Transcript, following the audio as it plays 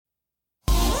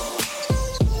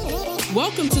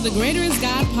Welcome to the Greater is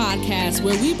God podcast,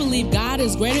 where we believe God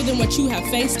is greater than what you have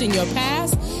faced in your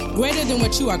past, greater than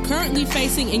what you are currently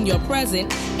facing in your present,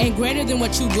 and greater than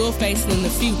what you will face in the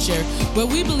future, where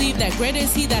we believe that greater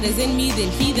is He that is in me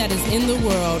than he that is in the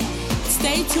world.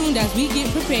 Stay tuned as we get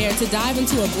prepared to dive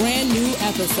into a brand new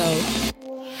episode.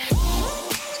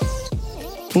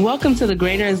 Welcome to the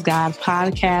Greater is God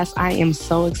podcast. I am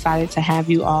so excited to have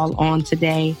you all on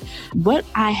today. What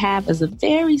I have is a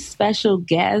very special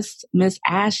guest, Miss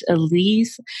Ash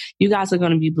Elise. You guys are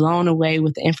going to be blown away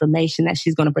with the information that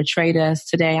she's going to portray to us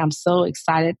today. I'm so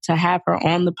excited to have her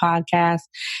on the podcast.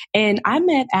 And I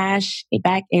met Ash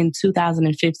back in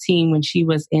 2015 when she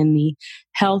was in the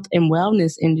health and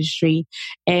wellness industry.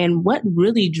 And what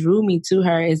really drew me to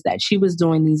her is that she was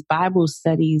doing these Bible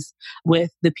studies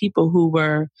with the people who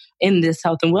were in this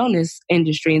health and wellness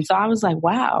industry. And so I was like,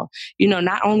 wow,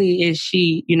 not only is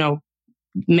she,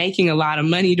 making a lot of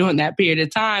money during that period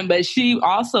of time, but she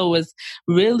also was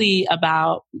really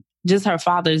about just her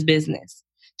father's business.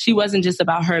 She wasn't just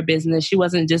about her business. She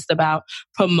wasn't just about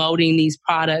promoting these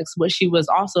products. What she was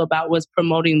also about was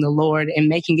promoting the Lord and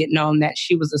making it known that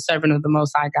she was a servant of the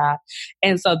Most High God.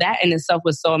 And so that in itself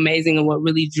was so amazing and what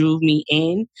really drew me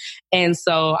in. And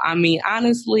so,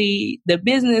 honestly, the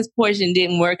business portion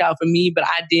didn't work out for me, but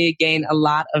I did gain a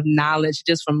lot of knowledge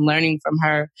just from learning from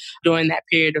her during that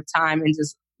period of time and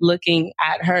just looking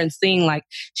at her and seeing like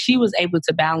she was able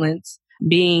to balance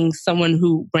being someone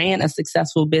who ran a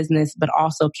successful business, but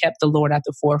also kept the Lord at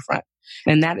the forefront.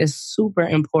 And that is super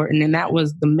important. And that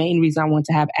was the main reason I want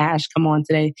to have Ash come on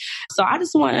today. So I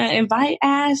just want to invite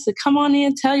Ash to come on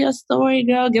in, tell your story,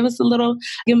 girl. Give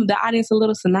the audience a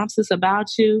little synopsis about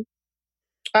you.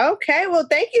 Okay. Well,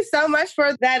 thank you so much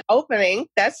for that opening.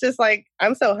 That's just like,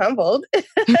 I'm so humbled.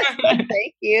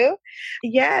 Thank you.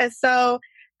 Yeah. So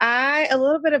a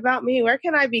little bit about me. Where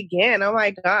can I begin? Oh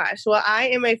my gosh. Well, I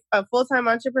am a full-time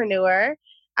entrepreneur.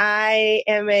 I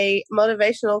am a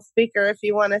motivational speaker, if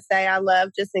you want to say. I love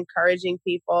just encouraging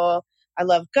people. I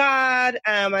love God.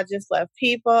 I just love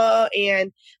people.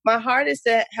 And my heart is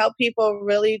to help people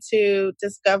really to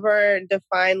discover and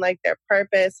define like their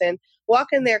purpose and walk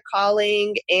in their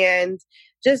calling and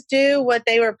just do what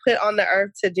they were put on the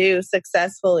earth to do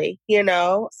successfully,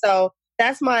 So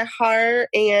that's my heart.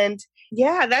 And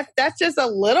yeah, that's just a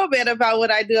little bit about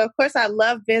what I do. Of course, I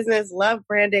love business, love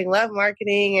branding, love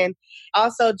marketing, and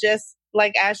also just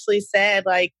like Ashley said,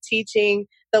 like teaching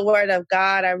the word of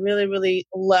God. I really, really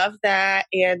love that.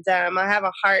 And I have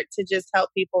a heart to just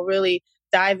help people really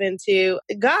dive into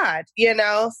God,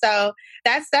 So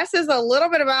that's just a little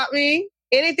bit about me.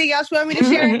 Anything else you want me to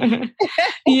share?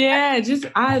 Yeah,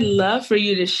 I'd love for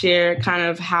you to share kind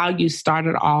of how you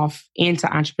started off into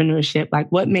entrepreneurship.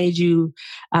 Like what made you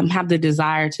have the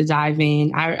desire to dive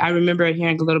in? I remember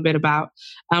hearing a little bit about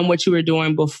what you were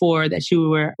doing before, that you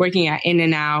were working at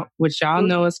In-N-Out, which y'all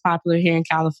know is popular here in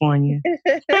California.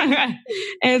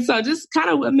 And so just kind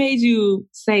of what made you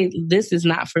say, this is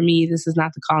not for me. This is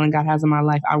not the calling God has in my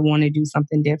life. I want to do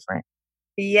something different.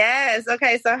 Yes.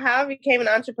 Okay. So how I became an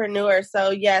entrepreneur.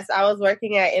 So yes, I was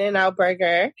working at In-N-Out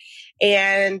Burger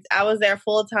and I was there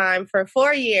full time for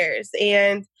 4 years.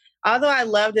 And although I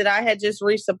loved it, I had just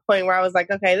reached a point where I was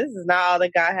like, okay, this is not all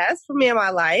that God has for me in my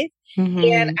life. Mm-hmm.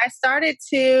 And I started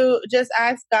to just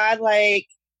ask God, like,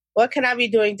 what can I be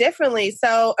doing differently?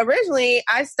 So originally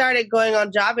I started going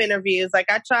on job interviews. Like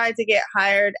I tried to get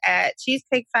hired at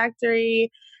Cheesecake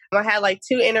Factory. I had like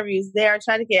 2 interviews there. I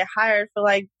tried to get hired for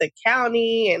like the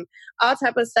county and all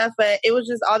type of stuff, but it was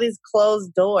just all these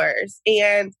closed doors.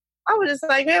 And I was just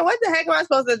like, man, what the heck am I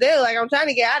supposed to do? Like, I'm trying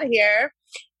to get out of here.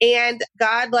 And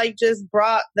God like just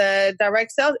brought the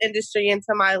direct sales industry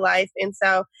into my life. And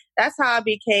so that's how I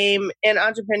became an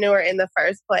entrepreneur in the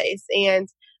first place and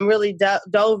really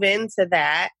dove into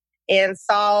that. And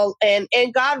saw, and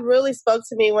God really spoke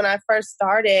to me when I first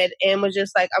started and was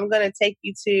just like, I'm going to take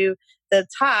you to the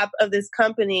top of this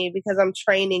company because I'm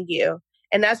training you.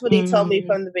 And that's what he told me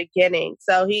from the beginning.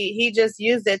 So he just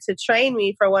used it to train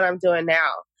me for what I'm doing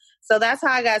now. So that's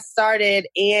how I got started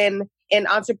in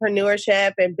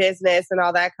entrepreneurship and business and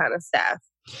all that kind of stuff.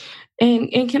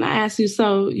 And can I ask you,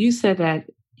 so you said that,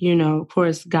 of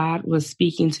course, God was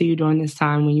speaking to you during this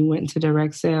time when you went into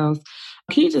direct sales.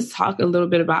 Can you just talk a little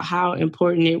bit about how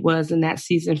important it was in that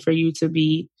season for you to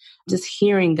be just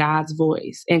hearing God's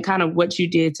voice and kind of what you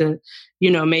did to,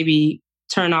 maybe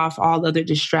turn off all other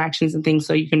distractions and things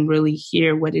so you can really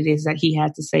hear what it is that He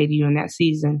had to say to you in that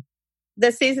season?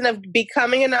 The season of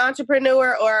becoming an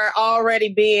entrepreneur or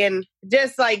already being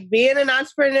an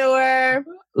entrepreneur?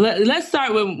 Let's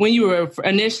start with when you were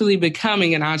initially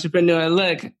becoming an entrepreneur.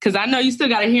 Look, because I know you still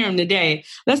got to hear him today.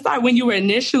 Let's start when you were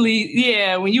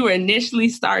initially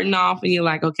starting off and you're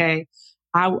like, okay,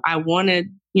 I want to,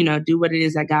 do what it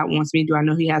is that God wants me to do. I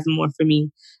know he has more for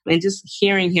me. And just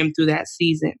hearing him through that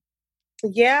season.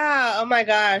 Yeah. Oh my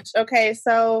gosh. Okay.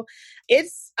 So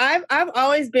I've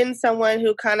always been someone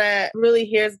who kind of really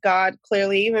hears God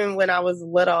clearly, even when I was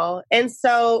little. And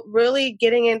so really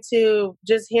getting into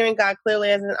just hearing God clearly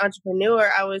as an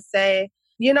entrepreneur, I would say,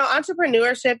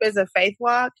 entrepreneurship is a faith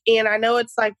walk. And I know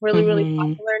it's like really, really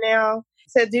popular now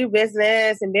to do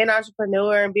business and be an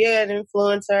entrepreneur and be an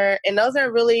influencer. And those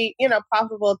are really,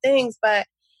 profitable things. But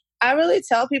I really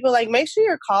tell people, like, make sure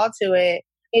you're called to it.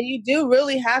 And you do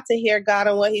really have to hear God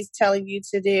on what he's telling you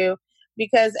to do,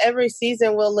 because every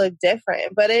season will look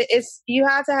different. But you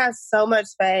have to have so much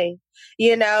faith,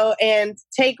 and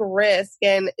take risk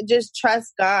and just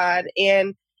trust God.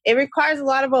 And it requires a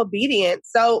lot of obedience.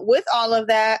 So with all of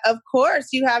that, of course,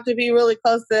 you have to be really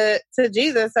close to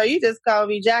Jesus. So you just gotta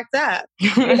be jacked up.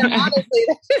 Honestly,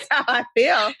 that's just how I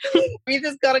feel. You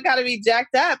just gotta kind of be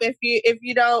jacked up if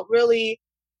you don't really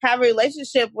have a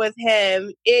relationship with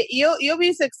him. You'll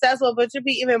be successful, but you'll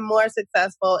be even more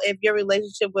successful if your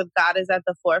relationship with God is at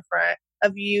the forefront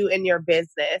of you and your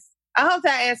business. I hope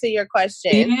that answered your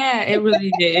question. Yeah, it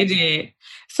really did. It did.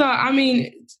 So, I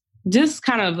mean, just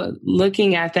kind of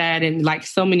looking at that, and like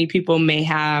so many people may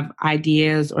have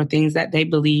ideas or things that they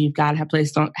believe God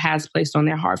has placed on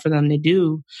their heart for them to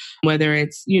do, whether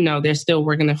it's, they're still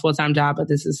working a full-time job, but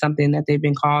this is something that they've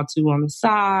been called to on the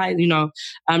side,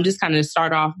 just kind of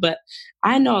start off. But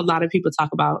I know a lot of people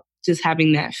talk about just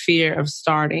having that fear of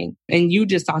starting. And you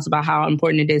just talked about how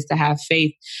important it is to have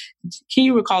faith. Can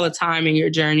you recall a time in your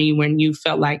journey when you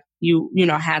felt like you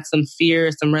had some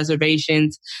fear, some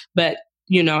reservations, but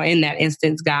in that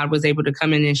instance, God was able to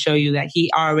come in and show you that he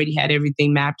already had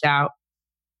everything mapped out?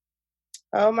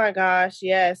 Oh my gosh,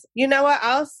 yes. You know what?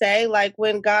 I'll say, like,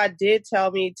 when God did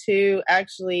tell me to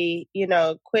actually,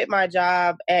 quit my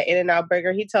job at In-N-Out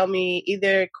Burger, he told me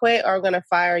either quit or I'm going to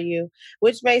fire you,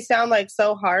 which may sound like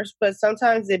so harsh, but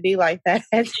sometimes it be like that.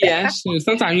 Yeah, sure.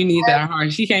 Sometimes you need that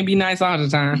harsh. She can't be nice all the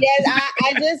time. Yes,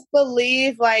 I just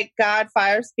believe like God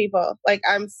fires people. Like,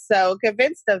 I'm so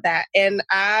convinced of that. And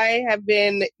I have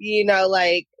been,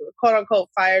 like, quote unquote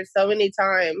fired so many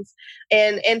times.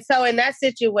 And so in that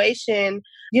situation,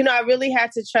 I really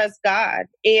had to trust God.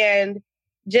 And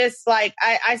just like,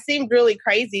 I seemed really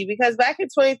crazy because back in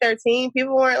 2013,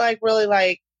 people weren't like really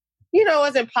like, it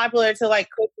wasn't popular to like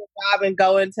quit your job and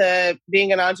go into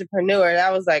being an entrepreneur.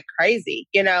 That was like crazy,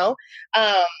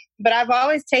 but I've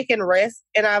always taken risks,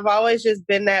 and I've always just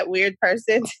been that weird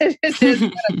person to just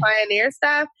kind of pioneer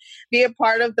stuff, be a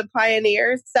part of the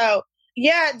pioneers. So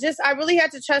yeah, I really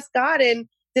had to trust God. And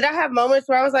did I have moments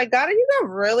where I was like, God, are you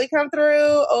gonna really come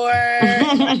through, or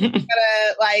gonna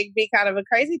like be kind of a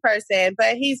crazy person?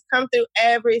 But he's come through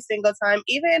every single time.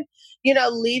 Even,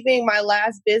 leaving my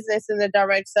last business in the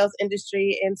direct sales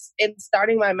industry and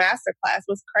starting my masterclass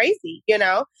was crazy,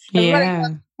 Everybody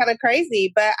thought kind of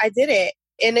crazy, but I did it,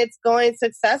 and it's going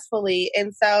successfully.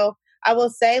 And so I will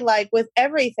say, like, with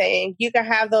everything, you can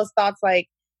have those thoughts like,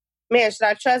 man, should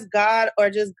I trust God or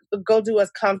just go do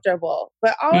what's comfortable?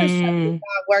 But always trusting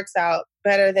God works out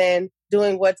better than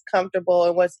doing what's comfortable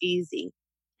and what's easy.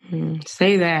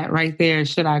 Say that right there.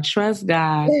 Should I trust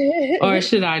God or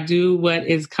should I do what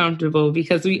is comfortable?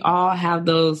 Because we all have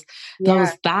those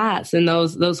thoughts and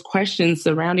those questions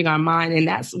surrounding our mind. And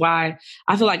that's why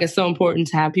I feel like it's so important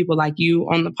to have people like you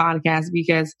on the podcast,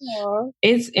 because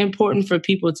it's important for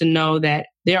people to know that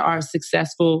there are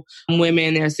successful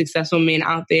women, there are successful men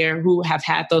out there who have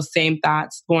had those same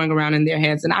thoughts going around in their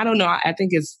heads. And I don't know, I think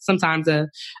it's sometimes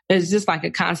it's just like a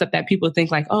concept that people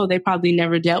think like, oh, they probably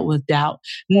never dealt with doubt.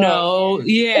 No,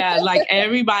 like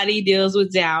everybody deals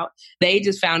with doubt. They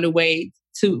just found a way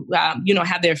to,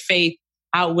 have their faith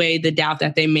outweigh the doubt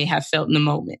that they may have felt in the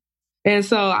moment. And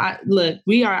so, look,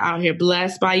 we are out here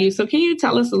blessed by you. So can you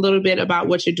tell us a little bit about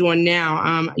what you're doing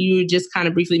now? You just kind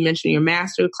of briefly mentioned your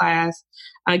master class.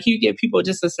 Can you give people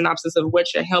just a synopsis of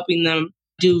what you're helping them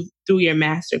do through your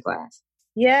master class?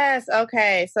 Yes.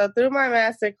 Okay. So through my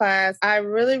master class, I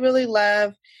really, really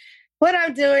love what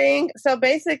I'm doing. So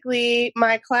basically,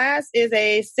 my class is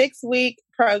a 6-week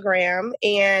program,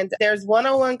 and there's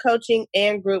one-on-one coaching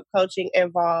and group coaching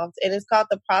involved. And it's called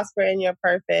the Prosper in Your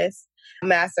Purpose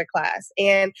Masterclass.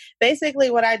 And basically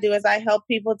what I do is I help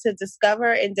people to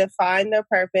discover and define their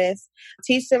purpose,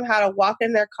 teach them how to walk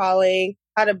in their calling,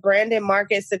 how to brand and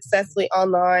market successfully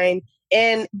online,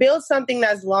 and build something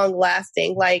that's long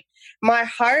lasting. Like, my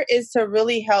heart is to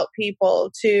really help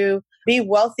people to be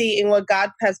wealthy in what God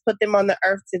has put them on the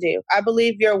earth to do. I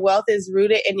believe your wealth is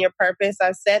rooted in your purpose.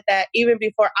 I've said that even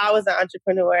before I was an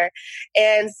entrepreneur.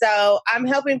 And so I'm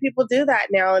helping people do that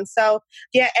now. And so,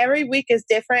 yeah, every week is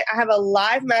different. I have a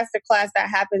live masterclass that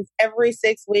happens every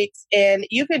 6 weeks, and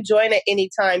you can join at any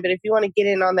time. But if you want to get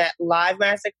in on that live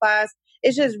masterclass,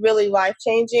 it's just really life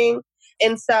changing.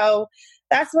 And so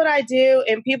that's what I do.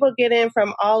 And people get in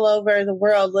from all over the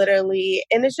world, literally.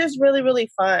 And it's just really, really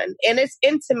fun. And it's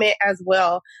intimate as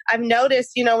well. I've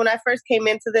noticed, when I first came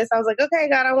into this, I was like, okay,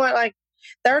 God, I want like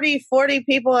 30, 40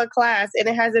 people in class. And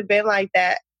it hasn't been like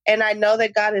that. And I know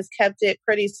that God has kept it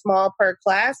pretty small per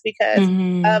class because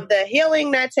of the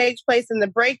healing that takes place and the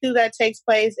breakthrough that takes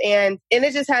place. And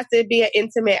it just has to be an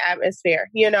intimate atmosphere,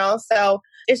 So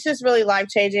it's just really life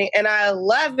changing. And I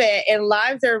love it. And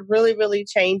lives are really, really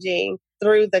changing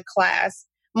through the class,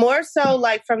 more so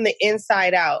like from the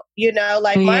inside out,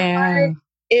 like my heart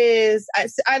is,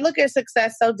 I look at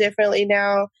success so differently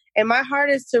now. And my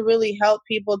heart is to really help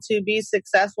people to be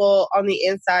successful on the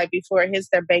inside before it hits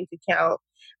their bank account.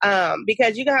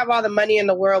 Because you can have all the money in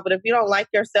the world, but if you don't like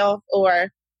yourself or,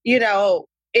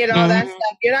 that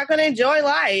stuff, you're not going to enjoy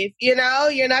life. You're not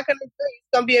going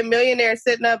to be a millionaire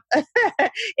sitting up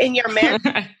in your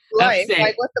mansion life.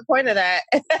 Like, what's the point of that?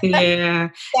 Yeah.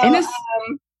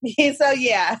 So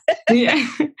yeah. Yeah.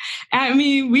 I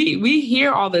mean, we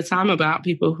hear all the time about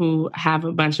people who have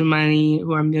a bunch of money,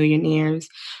 who are millionaires,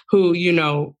 who,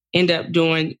 end up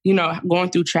doing, going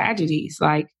through tragedies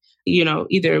like,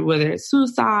 either whether it's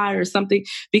suicide or something,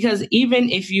 because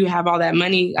even if you have all that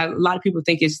money, a lot of people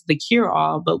think it's the cure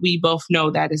all, but we both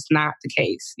know that is not the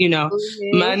case.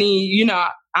 Money,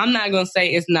 I'm not going to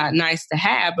say it's not nice to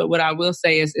have, but what I will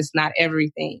say is it's not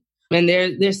everything. And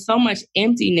there's so much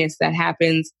emptiness that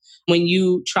happens when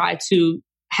you try to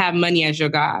have money as your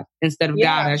God instead of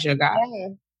God as your God.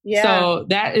 Yeah. So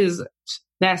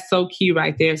that's so key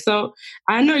right there. So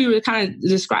I know you were kind of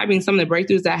describing some of the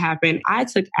breakthroughs that happened. I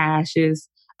took Ash's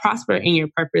Prosper in Your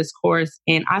Purpose course,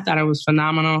 and I thought it was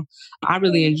phenomenal. I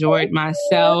really enjoyed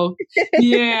myself.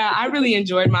 Yeah, I really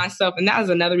enjoyed myself. And that was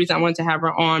another reason I wanted to have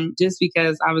her on, just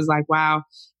because I was like, wow,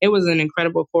 it was an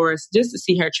incredible course just to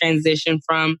see her transition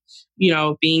from,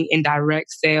 being in direct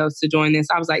sales to doing this.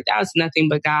 I was like, that was nothing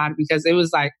but God, because it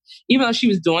was like, even though she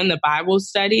was doing the Bible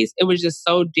studies, it was just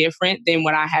so different than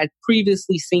what I had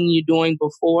previously seen you doing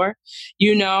before,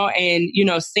 and,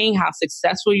 seeing how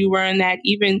successful you were in that,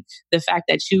 even the fact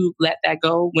that you let that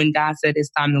go when God said it's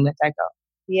time to let that go.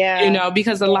 Yeah.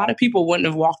 Because a lot of people wouldn't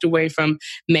have walked away from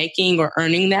making or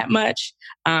earning that much.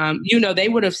 They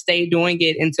would have stayed doing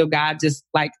it until God just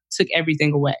like took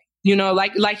everything away.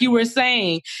 Like you were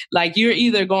saying, like you're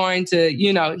either going to,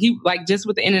 he like just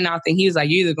with the in and out thing, he was like,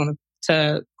 you're either going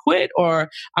to quit or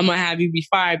I'm going to have you be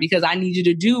fired because I need you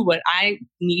to do what I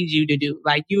need you to do.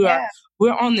 Like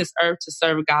we're on this earth to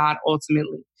serve God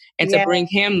ultimately and to bring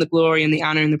him the glory and the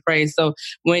honor and the praise. So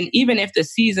even if the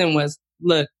season was,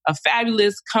 a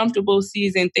fabulous, comfortable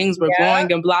season, things were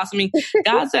growing and blossoming,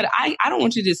 God said, I don't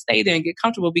want you to stay there and get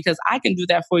comfortable because I can do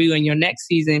that for you in your next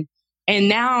season. And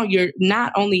now you're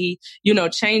not only,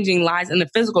 changing lives in the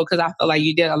physical, because I feel like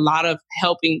you did a lot of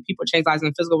helping people change lives in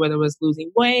the physical, whether it was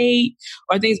losing weight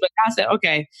or things. But God said,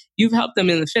 okay, you've helped them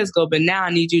in the physical, but now I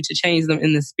need you to change them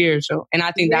in the spiritual. And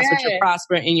I think that's what your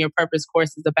Prosper in Your Purpose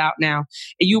course is about now.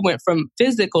 And you went from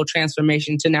physical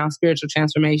transformation to now spiritual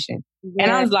transformation.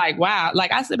 And I was like, wow.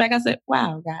 Like I sit back, I said,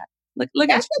 wow, God. Look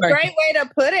That's at you. a great way to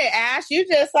put it, Ash. You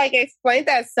just explained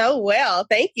that so well.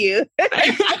 Thank you.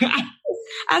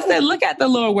 I said, look at the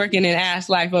Lord working in Ash's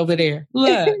life over there.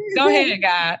 Look, go ahead,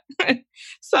 God.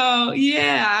 So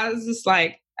yeah, I was just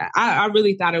like, I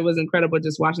really thought it was incredible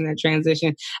just watching that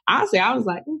transition. Honestly, I was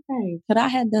like, okay, could I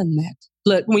have done that?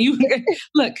 Look, when you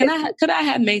could I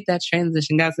have made that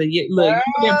transition? God said, yeah, look,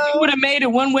 you would have made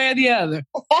it one way or the other.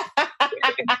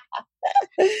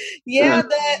 Yeah,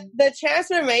 the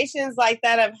transformations like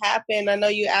that have happened. I know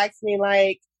you asked me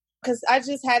because I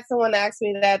just had someone ask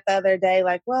me that the other day,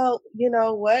 like, well,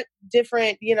 what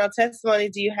different, testimony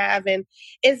do you have? And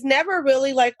it's never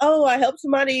really like, oh, I helped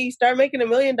somebody start making $1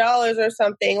 million or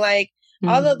something. Like,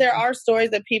 although there are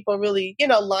stories of people really,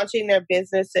 launching their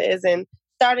businesses and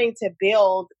starting to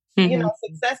build,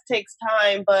 success takes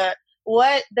time, but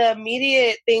what the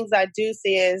immediate things I do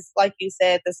see is, like you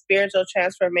said, the spiritual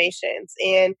transformations.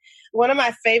 And one of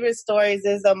my favorite stories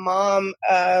is a mom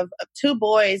of 2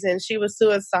 boys, and she was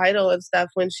suicidal and stuff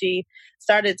when she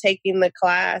started taking the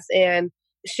class. And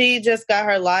she just got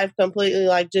her life completely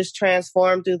just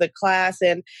transformed through the class.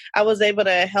 And I was able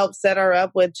to help set her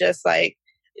up with just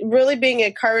really being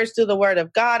encouraged through the word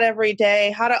of God every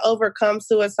day, how to overcome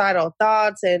suicidal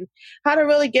thoughts and how to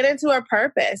really get into our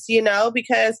purpose,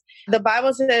 because the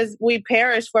Bible says we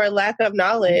perish for a lack of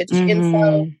knowledge. And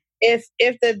so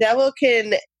if the devil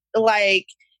can like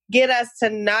get us to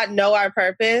not know our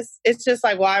purpose, it's just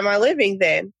like, why am I living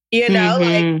then? And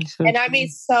I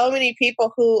meet so many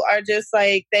people who are just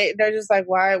like, they're just like,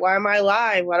 why am I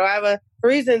alive? Why do I have a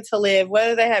reason to live,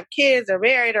 whether they have kids or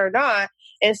married or not?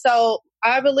 And so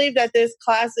I believe that this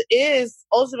class is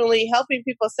ultimately helping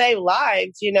people save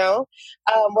lives, whether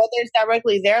it's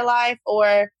directly their life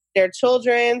or their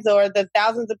children's or the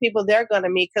thousands of people they're going to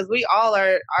meet, because we all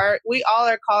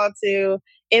are called to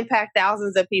impact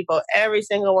thousands of people, every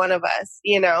single one of us,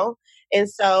 And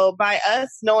so by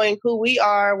us knowing who we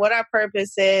are, what our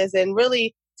purpose is, and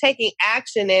really taking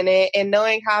action in it and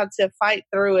knowing how to fight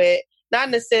through it, not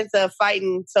in the sense of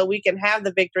fighting so we can have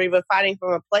the victory, but fighting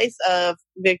from a place of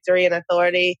victory and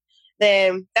authority,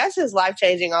 then that's just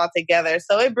life-changing altogether.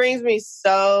 So it brings me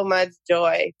so much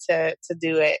joy to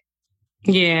do it.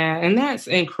 Yeah, and that's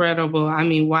incredible. I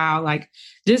mean, wow, like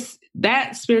just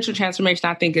that spiritual transformation,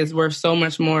 I think, is worth so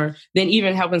much more than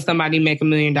even helping somebody make $1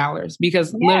 million,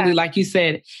 because literally, like you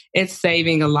said, it's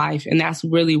saving a life. And that's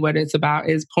really what it's about,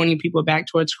 is pointing people back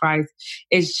towards Christ.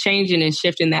 It's changing and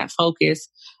shifting that focus.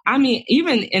 I mean,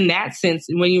 even in that sense,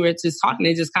 when you were just talking,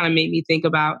 it just kind of made me think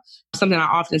about something I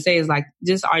often say is like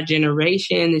just our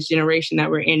generation, this generation that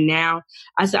we're in now.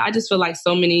 I just feel like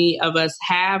so many of us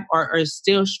have or are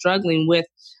still struggling with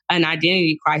an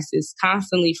identity crisis,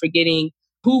 constantly forgetting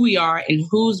who we are and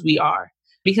whose we are.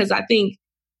 Because I think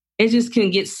it just can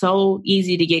get so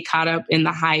easy to get caught up in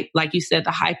the hype. Like you said,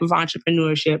 the hype of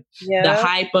entrepreneurship, the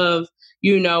hype of,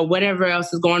 whatever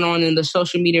else is going on in the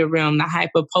social media realm, the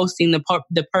hype of posting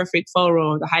the perfect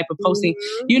photo, the hype of posting,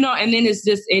 and then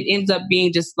it ends up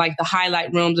being just like the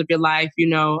highlight rooms of your life.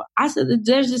 I said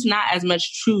there's just not as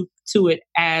much truth to it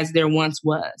as there once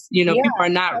was. People are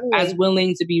not as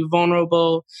willing to be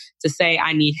vulnerable, to say,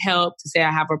 I need help, to say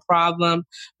I have a problem.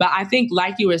 But I think,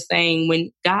 like you were saying,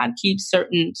 when God keeps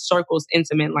certain circles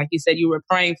intimate, like you said, you were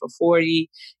praying for 40,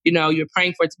 you're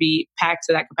praying for it to be packed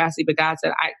to that capacity. But God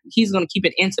said, He's going to keep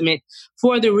it intimate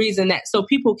for the reason that so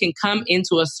people can come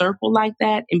into a circle like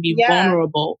that and be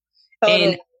vulnerable. Totally.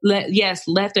 And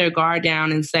let their guard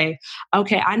down and say,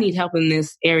 okay, I need help in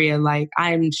this area. Like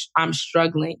I'm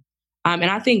struggling. And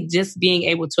I think just being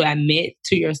able to admit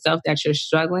to yourself that you're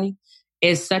struggling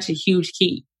is such a huge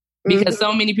key, because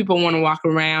so many people want to walk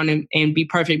around and be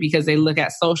perfect because they look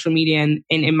at social media and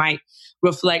it might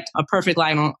reflect a perfect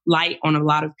light on a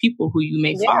lot of people who you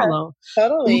may follow.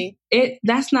 Totally.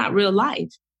 That's not real life.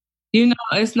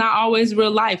 It's not always real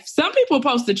life. Some people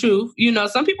post the truth.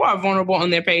 Some people are vulnerable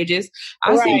on their pages.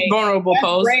 I see vulnerable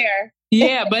posts. Rare.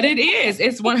 Yeah, but it is.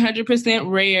 It's 100%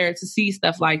 rare to see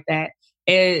stuff like that.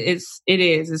 It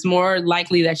is. It's more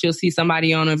likely that you'll see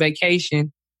somebody on a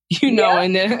vacation, in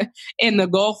the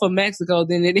Gulf of Mexico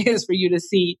than it is for you to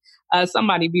see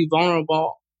somebody be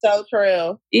vulnerable. So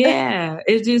true. Yeah,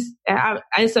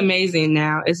 it's amazing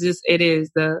now.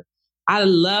 I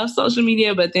love social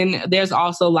media, but then there's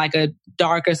also like a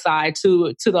darker side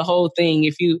to the whole thing.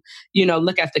 If you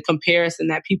look at the comparison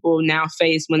that people now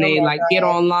face when they get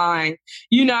online,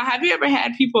 have you ever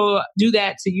had people do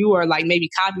that to you, or like maybe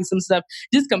copy some stuff,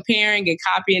 just comparing and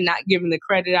copying, not giving the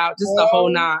credit out, just the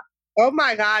whole nine? Oh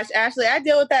my gosh, Ashley, I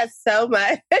deal with that so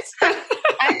much.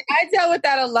 I deal with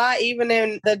that a lot, even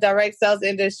in the direct sales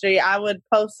industry. I would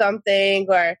post something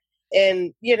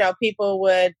and people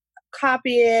would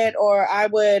copy it, or I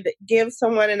would give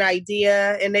someone an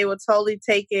idea and they would totally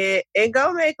take it and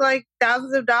go make like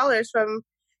thousands of dollars from,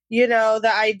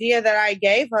 the idea that I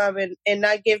gave them and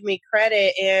not give me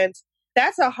credit. And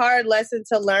that's a hard lesson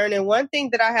to learn. And one thing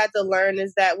that I had to learn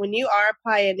is that when you are a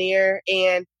pioneer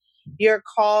and you're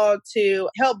called to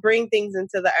help bring things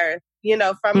into the earth,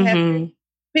 from heaven,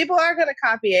 people are going to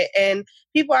copy it and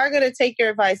people are going to take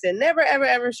your advice and never, ever,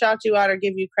 ever shout you out or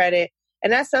give you credit.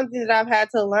 And that's something that I've had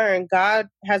to learn. God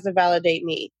has to validate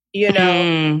me,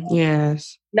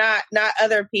 yes, not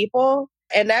other people.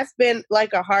 And that's been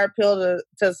like a hard pill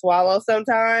to swallow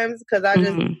sometimes, because I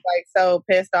just like so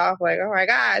pissed off, like, oh my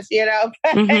gosh,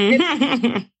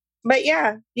 But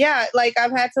yeah, like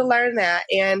I've had to learn that,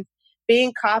 and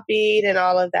being copied and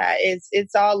all of that,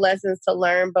 it's all lessons to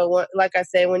learn. But like I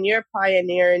said, when you're a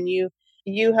pioneer and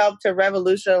you help to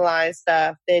revolutionize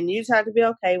stuff, then you just have to be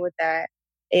okay with that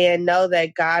and know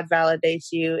that God validates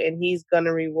you and He's going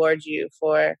to reward you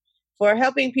for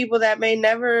helping people that may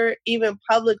never even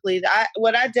publicly.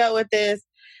 What I dealt with is,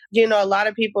 a lot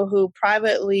of people who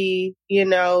privately,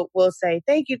 will say,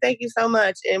 thank you so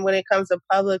much. And when it comes to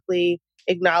publicly,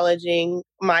 acknowledging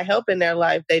my help in their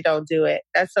life, they don't do it.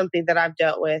 That's something that I've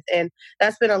dealt with. And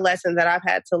that's been a lesson that I've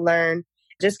had to learn.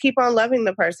 Just keep on loving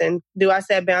the person. Do I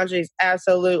set boundaries?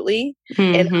 Absolutely.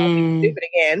 And I'll be Mm-hmm. stupid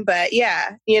again. But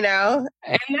yeah, you know.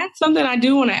 And that's something I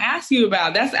do want to ask you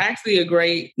about. That's actually a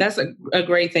great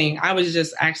thing. I was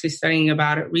just actually studying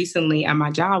about it recently at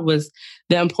my job, was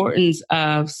the importance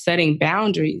of setting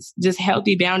boundaries, just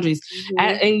healthy boundaries.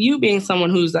 Mm-hmm. And you being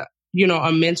someone who's, a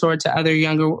mentor to other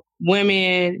younger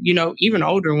women, even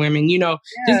older women, just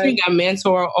Yeah. being a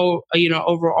mentor,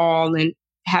 overall, and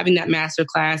having that master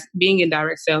class, being in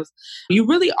direct sales, you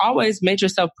really always made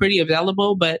yourself pretty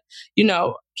available. But,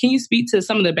 can you speak to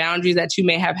some of the boundaries that you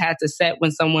may have had to set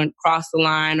when someone crossed the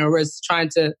line or was trying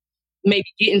to maybe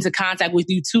get into contact with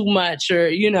you too much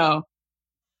or.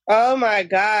 Oh my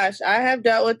gosh. I have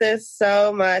dealt with this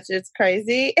so much. It's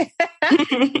crazy.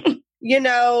 I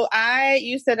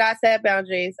used to not set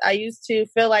boundaries. I used to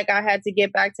feel like I had to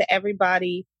get back to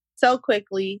everybody so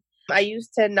quickly. I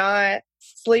used to not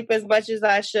sleep as much as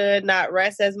I should, not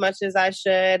rest as much as I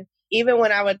should. Even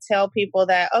when I would tell people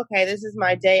that, okay, this is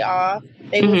my day off,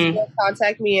 they would still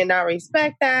contact me and not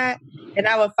respect that. And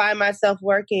I would find myself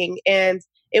working. And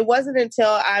it wasn't until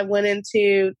I went in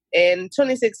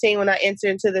 2016, when I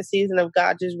entered into the season of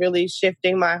God just really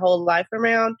shifting my whole life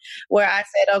around, where I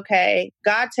said, okay,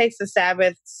 God takes the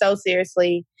Sabbath so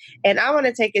seriously, and I want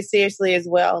to take it seriously as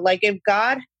well. Like, if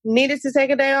God needed to take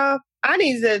a day off, I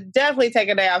need to definitely take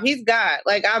a day off. He's God,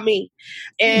 like I'm me.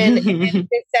 And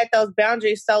it set those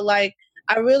boundaries. So like,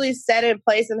 I really set in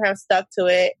place and have stuck to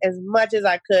it as much as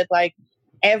I could. Like,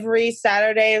 every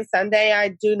Saturday and Sunday, I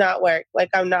do not work. Like,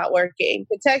 I'm not working. You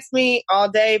can text me all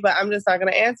day, but I'm just not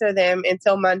going to answer them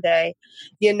until Monday,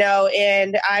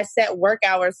 and I set work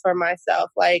hours for myself,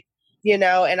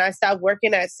 and I stopped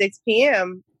working at 6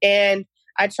 p.m. And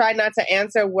I try not to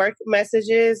answer work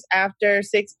messages after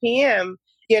 6 p.m.,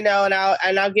 and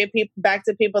I'll get back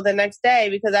to people the next day,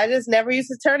 because I just never used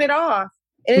to turn it off.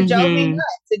 And it drove me nuts.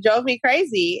 It drove me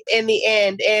crazy in the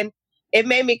end. And it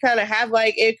made me kind of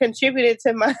it contributed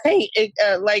to my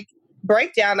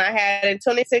breakdown I had in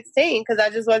 2016, because I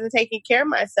just wasn't taking care of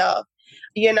myself,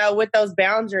 with those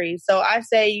boundaries. So I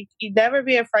say you never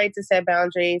be afraid to set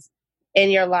boundaries in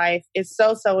your life. It's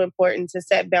so, so important to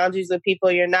set boundaries with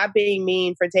people. You're not being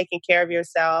mean for taking care of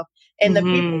yourself. And the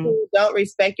people who don't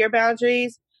respect your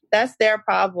boundaries, that's their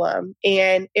problem.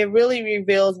 And it really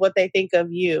reveals what they think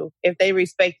of you, if they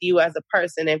respect you as a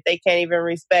person, if they can't even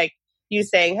respect you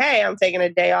saying, hey, I'm taking a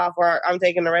day off, or I'm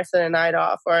taking the rest of the night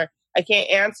off, or I can't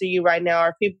answer you right now,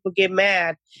 or people get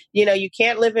mad. You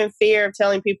can't live in fear of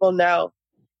telling people no.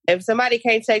 If somebody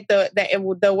can't take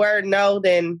the word no,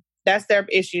 then that's their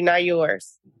issue, not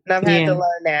yours. And I've had to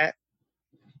learn that.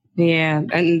 Yeah,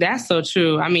 and that's so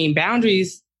true. I mean,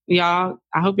 boundaries, y'all,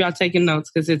 I hope y'all taking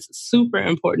notes, because it's super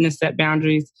important to set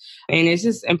boundaries. And it's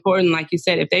just important, like you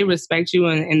said, if they respect you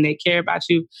and they care about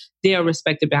you, they'll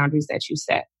respect the boundaries that you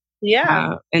set.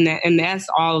 Yeah. And that's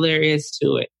all there is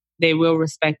to it. They will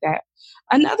respect that.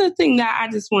 Another thing that I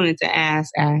just wanted to ask,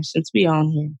 Ash, since we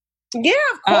on here. Yeah,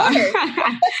 of course.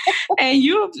 And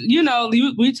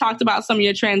we talked about some of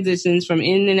your transitions from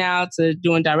in and out to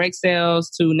doing direct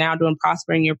sales to now doing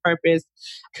Prospering Your Purpose.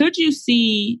 Could you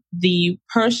see the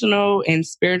personal and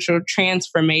spiritual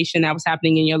transformation that was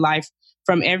happening in your life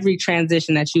from every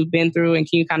transition that you've been through? And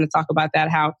can you kind of talk about that,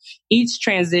 how each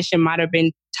transition might have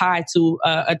been tied to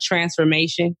a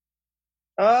transformation?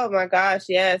 Oh my gosh,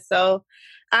 yes. So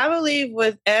I believe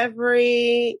with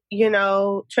every,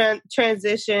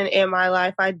 transition in my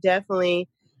life, I definitely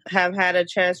have had a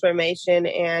transformation.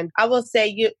 And I will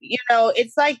say,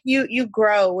 it's like you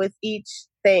grow with each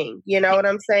thing. You know what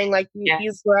I'm saying? Like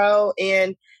you grow,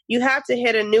 and you have to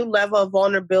hit a new level of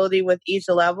vulnerability with each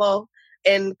level,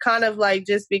 and kind of like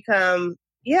just become,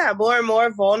 more and more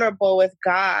vulnerable with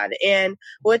God and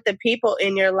with the people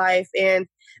in your life. And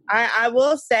I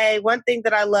will say one thing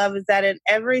that I love is that in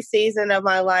every season of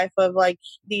my life, of like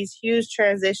these huge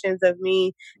transitions of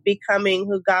me becoming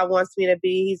who God wants me to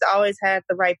be, He's always had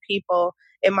the right people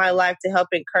in my life to help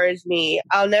encourage me.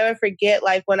 I'll never forget,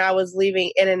 like, when I was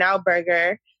leaving In-N-Out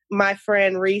Burger, my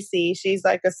friend Reese, she's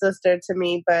like a sister to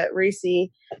me, but Reese,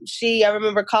 I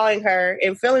remember calling her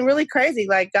and feeling really crazy.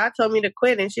 Like, God told me to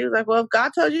quit. And she was like, well, if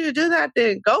God told you to do that,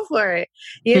 then go for it.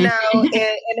 And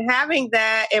having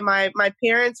that, and my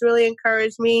parents really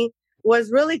encouraged me,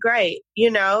 was really great,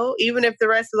 even if the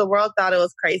rest of the world thought it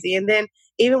was crazy. And then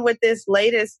even with this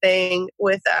latest thing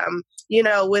with,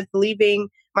 with leaving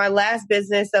my last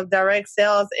business of direct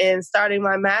sales and starting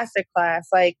my masterclass,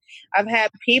 like, I've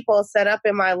had people set up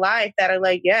in my life that are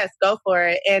like, yes, go for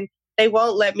it. And they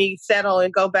won't let me settle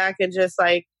and go back and just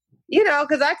like,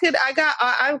 because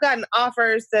I've gotten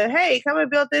offers to, hey, come and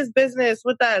build this business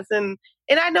with us. And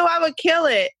I know I would kill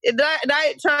it. I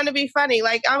ain't trying to be funny.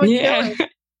 Like, I would kill it.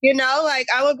 Like,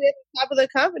 I would be at the top of the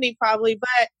company probably,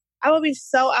 but I would be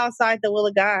so outside the will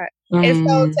of God. And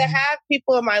so to have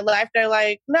people in my life, they're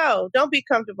like, no, don't be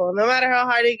comfortable, no matter how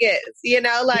hard it gets.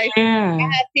 I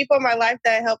have people in my life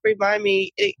that help remind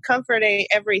me comfort ain't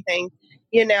everything,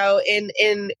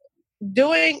 in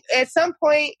doing at some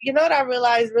point, what I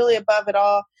realized really above it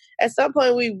all, at some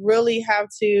point we really have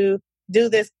to do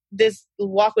this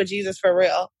walk with Jesus for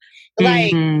real.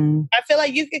 Like, I feel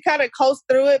like you can kind of coast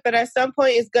through it, but at some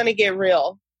point it's going to get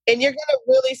real and you're going to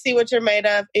really see what you're made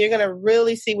of. And you're going to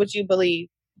really see what you believe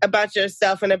about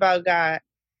yourself and about God.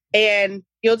 And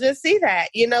you'll just see that,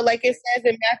 like it says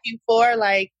in Matthew 4,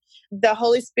 like the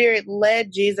Holy Spirit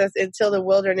led Jesus into the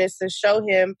wilderness to show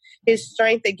him his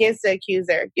strength against the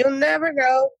accuser. You'll never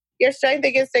know your strength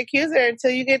against the accuser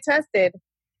until you get tested.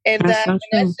 And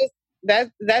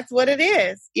that's what it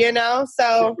is,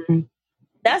 So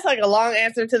that's like a long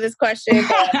answer to this question.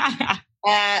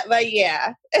 But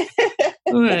yeah.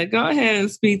 Look, go ahead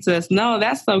and speak to us. No,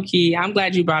 that's so key. I'm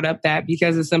glad you brought up that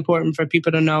because it's important for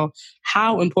people to know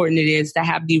how important it is to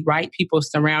have the right people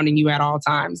surrounding you at all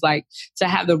times. Like to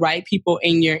have the right people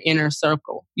in your inner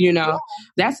circle,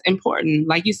 That's important.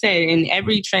 Like you said, in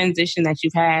every transition that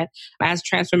you've had, as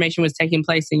transformation was taking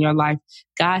place in your life,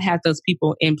 God had those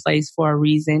people in place for a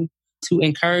reason. To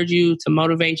encourage you, to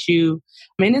motivate you.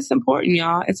 I mean, it's important,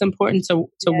 y'all. It's important to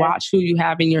watch who you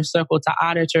have in your circle, to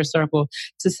audit your circle,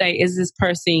 to say, is this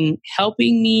person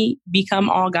helping me become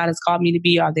all God has called me to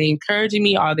be? Are they encouraging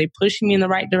me? Are they pushing me in the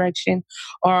right direction?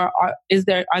 Or are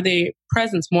their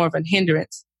presence more of a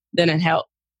hindrance than a help?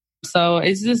 So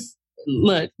it's just,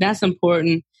 look, that's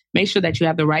important. Make sure that you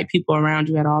have the right people around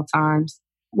you at all times.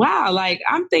 Wow, like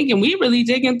I'm thinking we really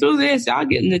digging through this. Y'all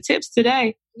getting the tips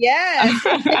today. Yes.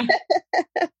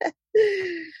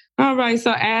 All right.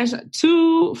 So Ash,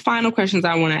 2 final questions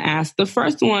I want to ask. The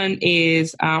first one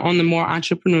is on the more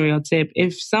entrepreneurial tip.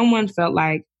 If someone felt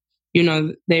like,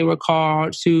 they were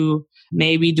called to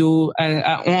maybe do an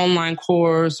online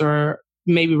course or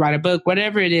maybe write a book,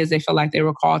 whatever it is they feel like they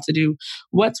were called to do,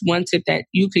 what's one tip that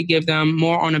you could give them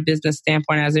more on a business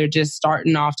standpoint as they're just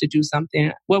starting off to do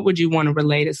something? What would you want to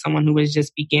relay to someone who is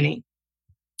just beginning?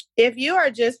 If you are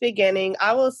just beginning,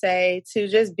 I will say to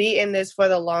just be in this for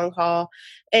the long haul.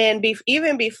 And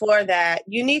even before that,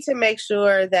 you need to make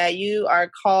sure that you are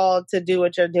called to do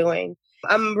what you're doing.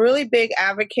 I'm a really big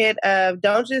advocate of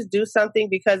don't just do something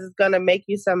because it's going to make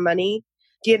you some money,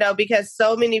 because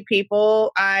so many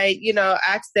people, I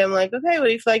ask them like, okay, what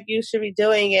do you feel like you should be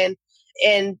doing?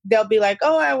 And they'll be like,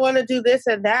 oh, I want to do this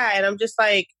and that. And I'm just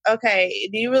like, okay,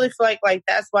 do you really feel like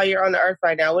that's why you're on the earth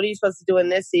right now? What are you supposed to do in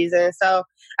this season? So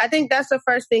I think that's the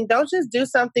first thing. Don't just do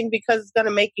something because it's going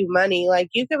to make you money. Like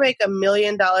you can make $1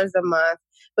 million a month,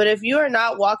 but if you are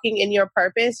not walking in your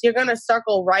purpose, you're going to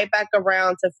circle right back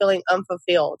around to feeling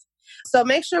unfulfilled. So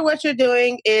make sure what you're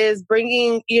doing is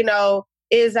bringing,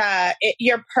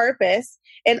 your purpose.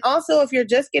 And also, if you're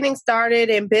just getting started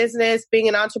in business, being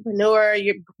an entrepreneur,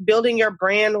 you're building your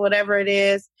brand, whatever it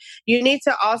is, you need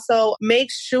to also make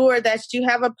sure that you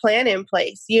have a plan in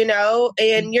place,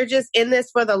 and you're just in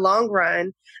this for the long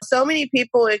run. So many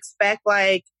people expect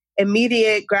like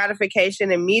immediate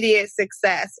gratification, immediate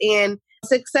success. And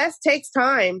success takes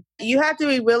time. You have to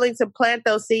be willing to plant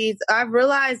those seeds. I've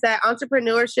realized that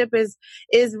entrepreneurship is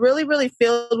really, really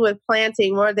filled with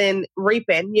planting more than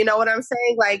reaping. You know what I'm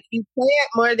saying? Like you plant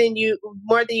more than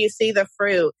you see the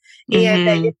fruit. And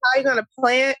that you're probably going to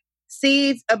plant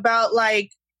seeds about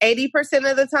like 80%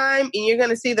 of the time, and you're going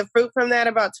to see the fruit from that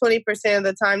about 20% of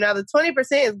the time. Now, the 20%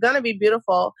 is going to be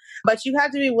beautiful, but you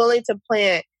have to be willing to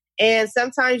plant. And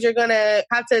sometimes you're going to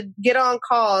have to get on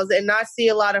calls and not see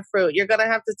a lot of fruit. You're going to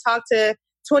have to talk to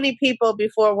 20 people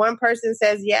before one person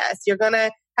says yes. You're going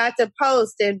to have to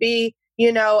post and be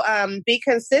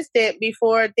consistent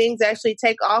before things actually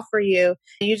take off for you.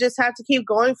 You just have to keep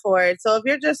going for it. So if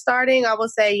you're just starting, I will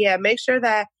say, make sure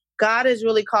that God has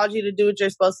really called you to do what you're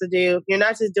supposed to do. You're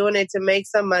not just doing it to make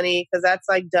some money, because that's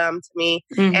like dumb to me.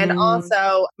 And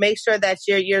also make sure that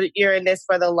you're in this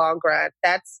for the long run.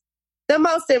 That's the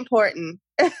most important.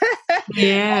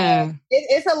 Yeah.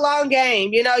 It's a long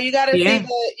game. You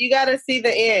gotta see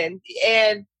the end.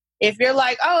 And if you're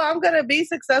like, oh, I'm going to be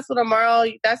successful tomorrow,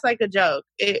 that's like a joke.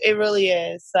 It really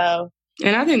is. So.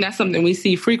 And I think that's something we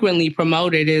see frequently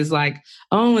promoted is like,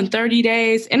 oh, in 30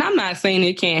 days. And I'm not saying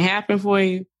it can't happen for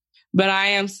you, but I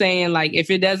am saying like, if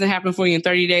it doesn't happen for you in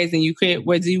 30 days, then you could,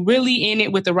 was you really in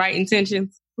it with the right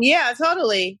intentions? Yeah,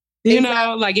 totally. You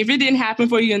know, like if it didn't happen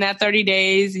for you in that 30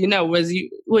 days, was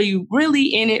were you really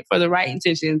in it for the right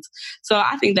intentions? So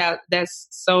I think that's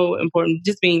so important.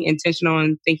 Just being intentional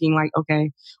and thinking like,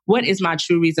 okay, what is my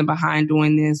true reason behind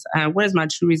doing this? What is my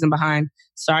true reason behind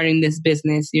starting this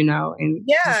business? And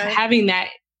just having that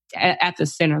at the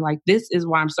center. Like, this is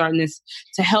why I'm starting this,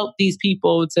 to help these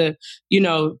people, to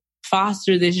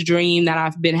foster this dream that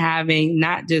I've been having,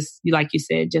 not just, like you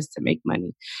said, just to make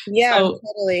money. Yeah, so,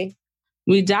 totally.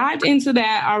 We dived into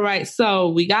that. All right. So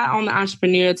we got on the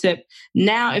entrepreneurial tip.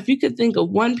 Now, if you could think of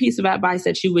one piece of advice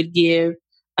that you would give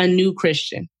a new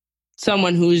Christian,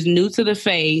 someone who's new to the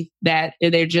faith, that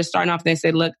they're just starting off, they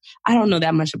say, look, I don't know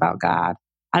that much about God.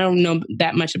 I don't know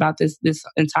that much about this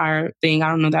entire thing. I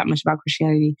don't know that much about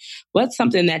Christianity. What's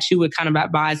something that you would kind of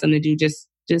advise them to do, just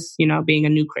being a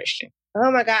new Christian? Oh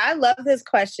my God, I love this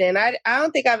question. I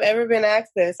don't think I've ever been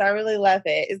asked this. I really love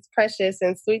it. It's precious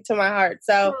and sweet to my heart.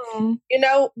 So,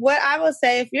 what I will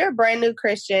say, if you're a brand new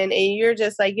Christian and you're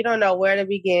just like, you don't know where to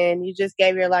begin, you just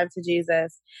gave your life to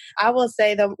Jesus, I will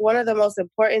say that one of the most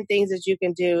important things that you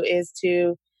can do is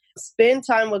to spend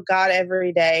time with God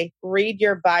every day, read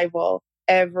your Bible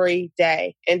every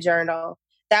day, and journal.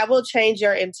 That will change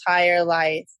your entire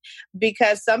life.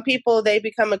 Because some people, they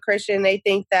become a Christian, they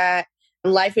think that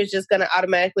life is just going to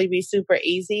automatically be super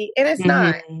easy. And it's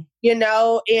not,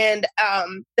 and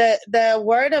the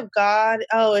word of God,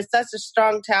 it's such a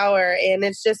strong tower, and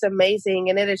it's just amazing,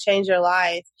 and it'll change your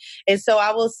life. And so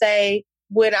I will say,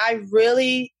 when I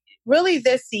really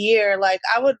this year, like,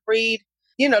 I would read,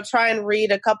 try and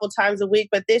read a couple times a week.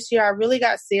 But this year I really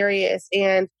got serious,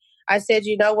 and I said,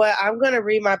 you know what, I'm going to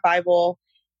read my Bible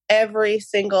every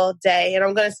single day, and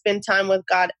I'm going to spend time with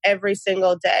God every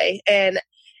single day.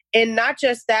 And not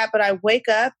just that, but I wake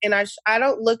up and I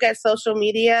don't look at social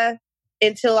media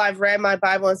until I've read my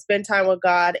Bible and spent time with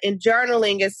God. And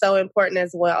journaling is so important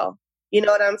as well. You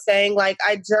know what I'm saying? Like,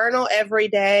 I journal every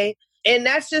day, and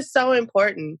that's just so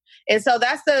important. And so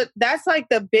that's like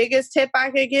the biggest tip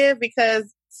I could give,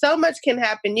 because so much can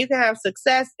happen. You can have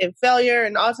success and failure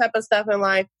and all type of stuff in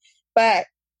life. But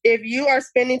if you are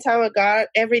spending time with God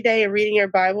every day and reading your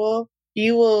Bible,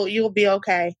 you will be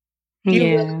okay. You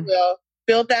really will.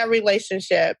 Build that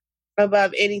relationship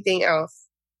above anything else.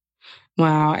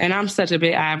 Wow. And I'm such a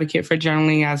big advocate for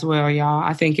journaling as well, y'all.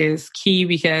 I think it's key,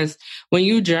 because when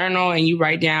you journal and you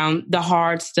write down the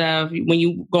hard stuff, when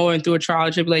you going through a trial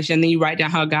or tribulation, and then you write down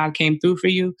how God came through for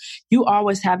you, you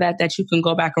always have that you can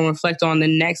go back and reflect on the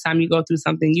next time you go through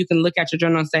something. You can look at your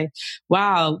journal and say,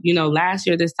 wow, last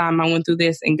year, this time I went through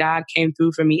this and God came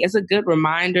through for me. It's a good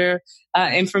reminder.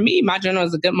 And for me, my journal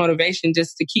is a good motivation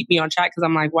just to keep me on track, because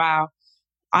I'm like, wow,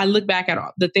 I look back at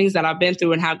the things that I've been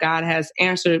through and how God has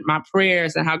answered my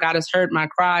prayers and how God has heard my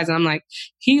cries. And I'm like,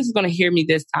 He's going to hear me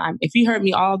this time. If He heard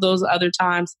me all those other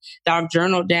times that I've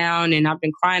journaled down and I've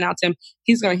been crying out to Him,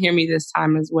 He's going to hear me this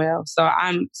time as well. So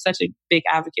I'm such a big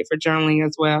advocate for journaling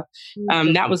as well.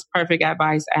 That was perfect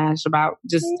advice, Ash, about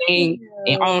just staying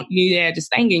just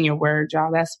staying in your word, y'all.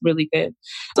 That's really good.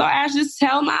 So Ash, just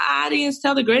tell my audience,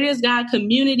 tell the Greatest God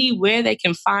community where they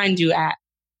can find you at.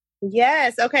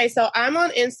 Yes. Okay. So I'm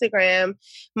on Instagram.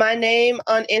 My name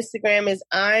on Instagram is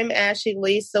I'm Ash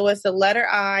Elise. So it's the letter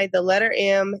I, the letter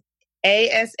M,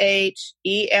 ASHELISE.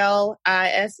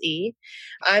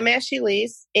 I'm Ash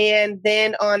Elise. And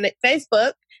then on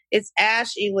Facebook, it's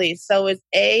Ash Elise. So it's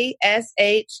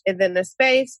ASH and then the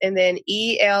space and then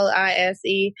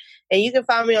ELISE. And you can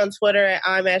find me on Twitter at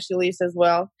I'm Ash Elise as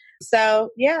well. So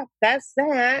yeah, that's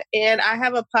that. And I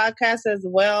have a podcast as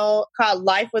well called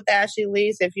Life with Ash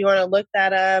Elise, if you want to look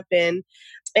that up. And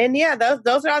yeah,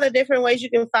 those are all the different ways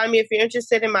you can find me. If you're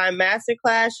interested in my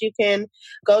masterclass, you can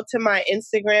go to my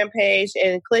Instagram page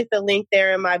and click the link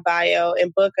there in my bio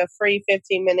and book a free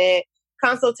 15-minute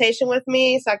consultation with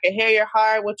me, so I can hear your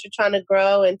heart, what you're trying to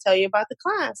grow, and tell you about the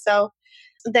class. So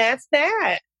that's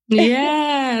that.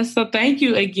 Yeah. So thank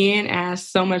you again, Ash,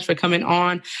 so much for coming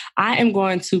on. I am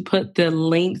going to put the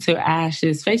link to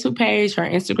Ash's Facebook page, her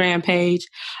Instagram page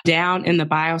down in the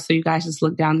bio. So you guys just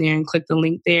look down there and click the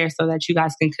link there so that you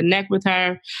guys can connect with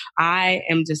her. I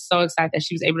am just so excited that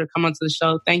she was able to come onto the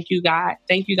show. Thank you, guys.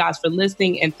 Thank you guys for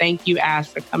listening. And thank you, Ash,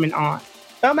 for coming on.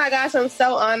 Oh my gosh, I'm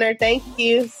so honored. Thank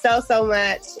you so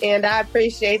much. And I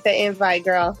appreciate the invite,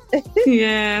 girl.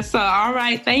 Yeah. So, all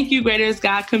right. Thank you, Greatest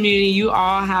God community. You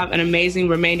all have an amazing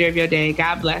remainder of your day.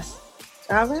 God bless.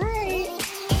 All right.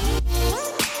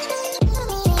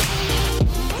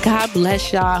 God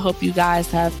bless y'all. I hope you guys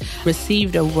have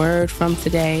received a word from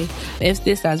today. If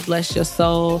this has blessed your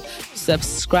soul,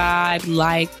 subscribe,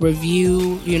 like,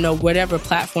 review, whatever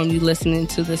platform you're listening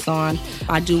to this on.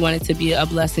 I do want it to be a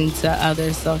blessing to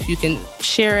others. So if you can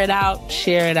share it out,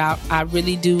 share it out. I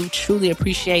really do truly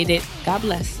appreciate it. God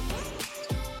bless.